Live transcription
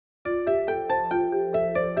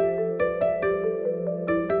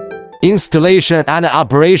Installation and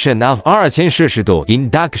operation of 2000°C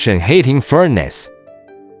induction heating furnace.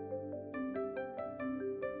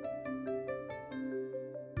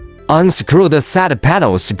 Unscrew the side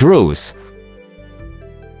panel screws.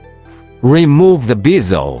 Remove the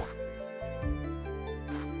bezel.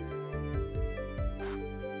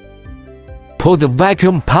 Put the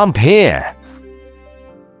vacuum pump here.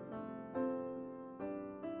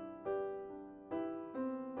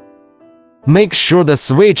 Make sure the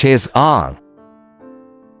switch is on.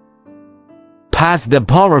 Pass the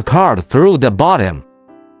power cord through the bottom.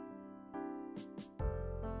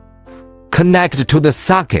 Connect to the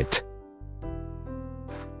socket.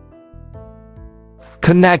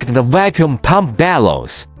 Connect the vacuum pump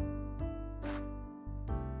bellows.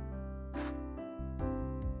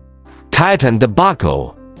 Tighten the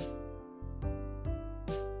buckle.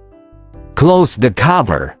 Close the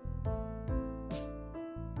cover.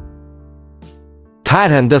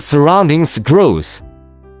 Tighten the surrounding screws.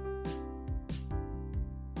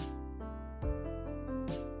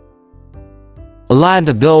 Align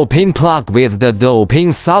the doping plug with the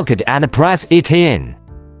doping socket and press it in.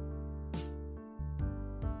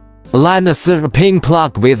 Align the third-pin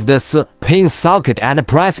plug with the third-pin socket and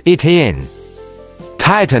press it in.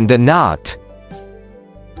 Tighten the nut.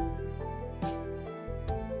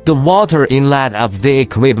 The water inlet of the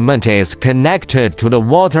equipment is connected to the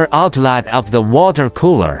water outlet of the water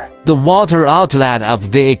cooler. The water outlet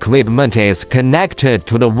of the equipment is connected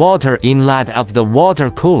to the water inlet of the water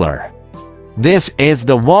cooler. This is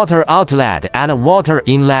the water outlet and water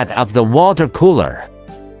inlet of the water cooler.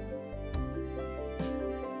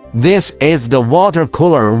 This is the water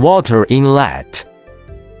cooler water inlet.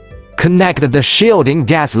 Connect the shielding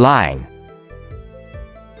gas line.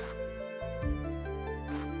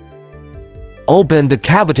 Open the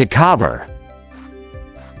cavity cover.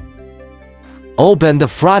 Open the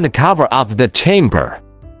front cover of the chamber.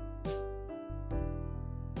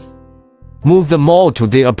 Move the mold to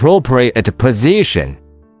the appropriate position.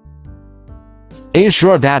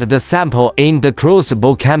 Ensure that the sample in the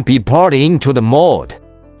crucible can be poured into the mold.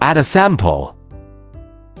 Add a sample.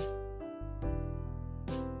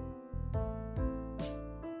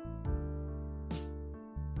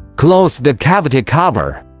 Close the cavity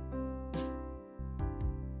cover.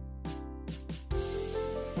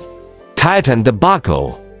 Tighten the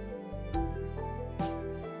buckle.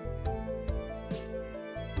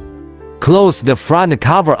 Close the front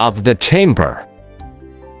cover of the chamber.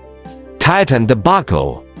 Tighten the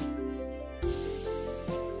buckle.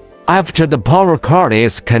 After the power cord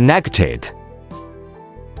is connected,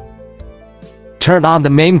 turn on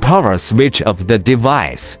the main power switch of the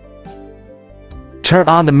device. Turn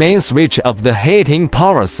on the main switch of the heating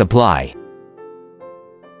power supply.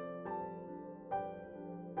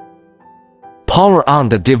 Power on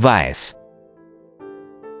the device.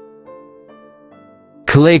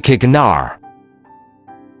 Click Ignore.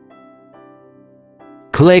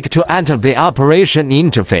 Click to enter the operation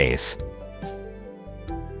interface.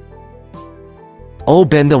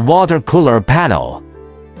 Open the water cooler panel.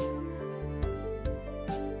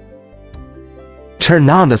 Turn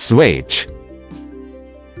on the switch.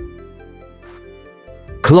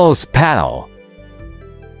 Close panel.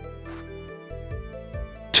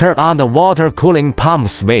 Turn on the water cooling pump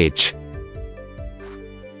switch.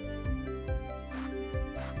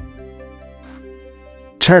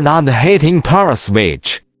 Turn on the heating power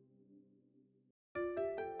switch.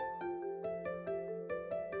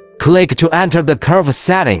 Click to enter the curve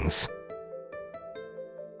settings.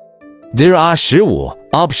 There are 15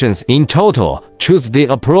 options in total. Choose the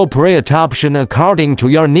appropriate option according to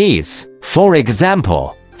your needs. For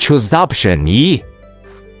example, choose option E.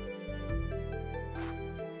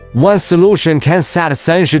 One solution can set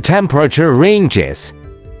essential temperature ranges.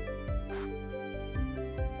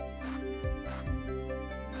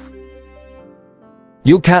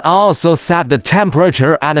 You can also set the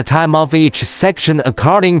temperature and time of each section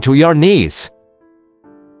according to your needs.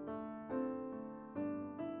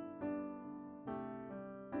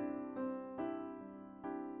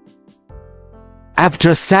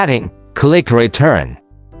 After setting, click Return.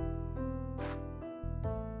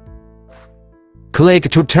 Click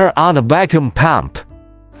to turn on the vacuum pump.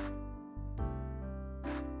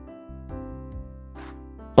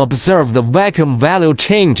 Observe the vacuum value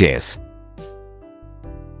changes.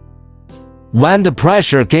 When the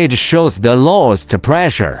pressure gauge shows the lowest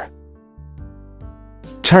pressure,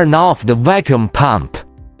 turn off the vacuum pump.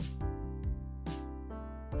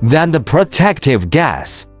 Then the protective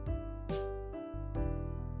gas.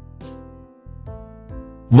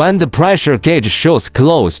 When the pressure gauge shows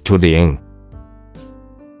close to 0,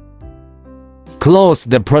 Close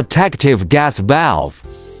the protective gas valve.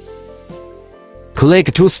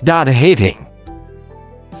 Click to start heating.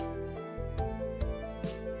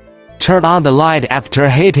 Turn on the light after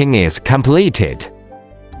heating is completed.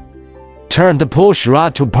 Turn the push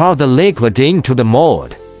rod to pour the liquid into the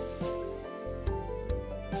mold.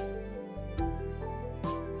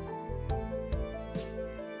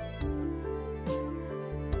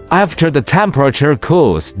 After the temperature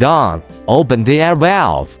cools down, open the air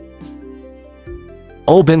valve.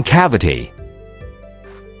 Open cavity.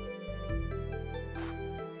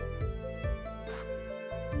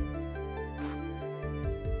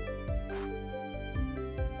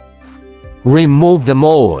 Remove the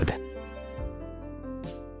mold.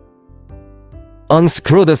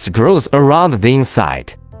 Unscrew the screws around the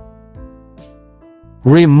inside.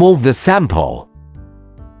 Remove the sample.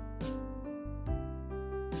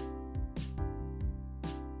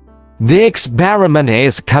 The experiment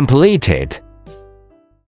is completed.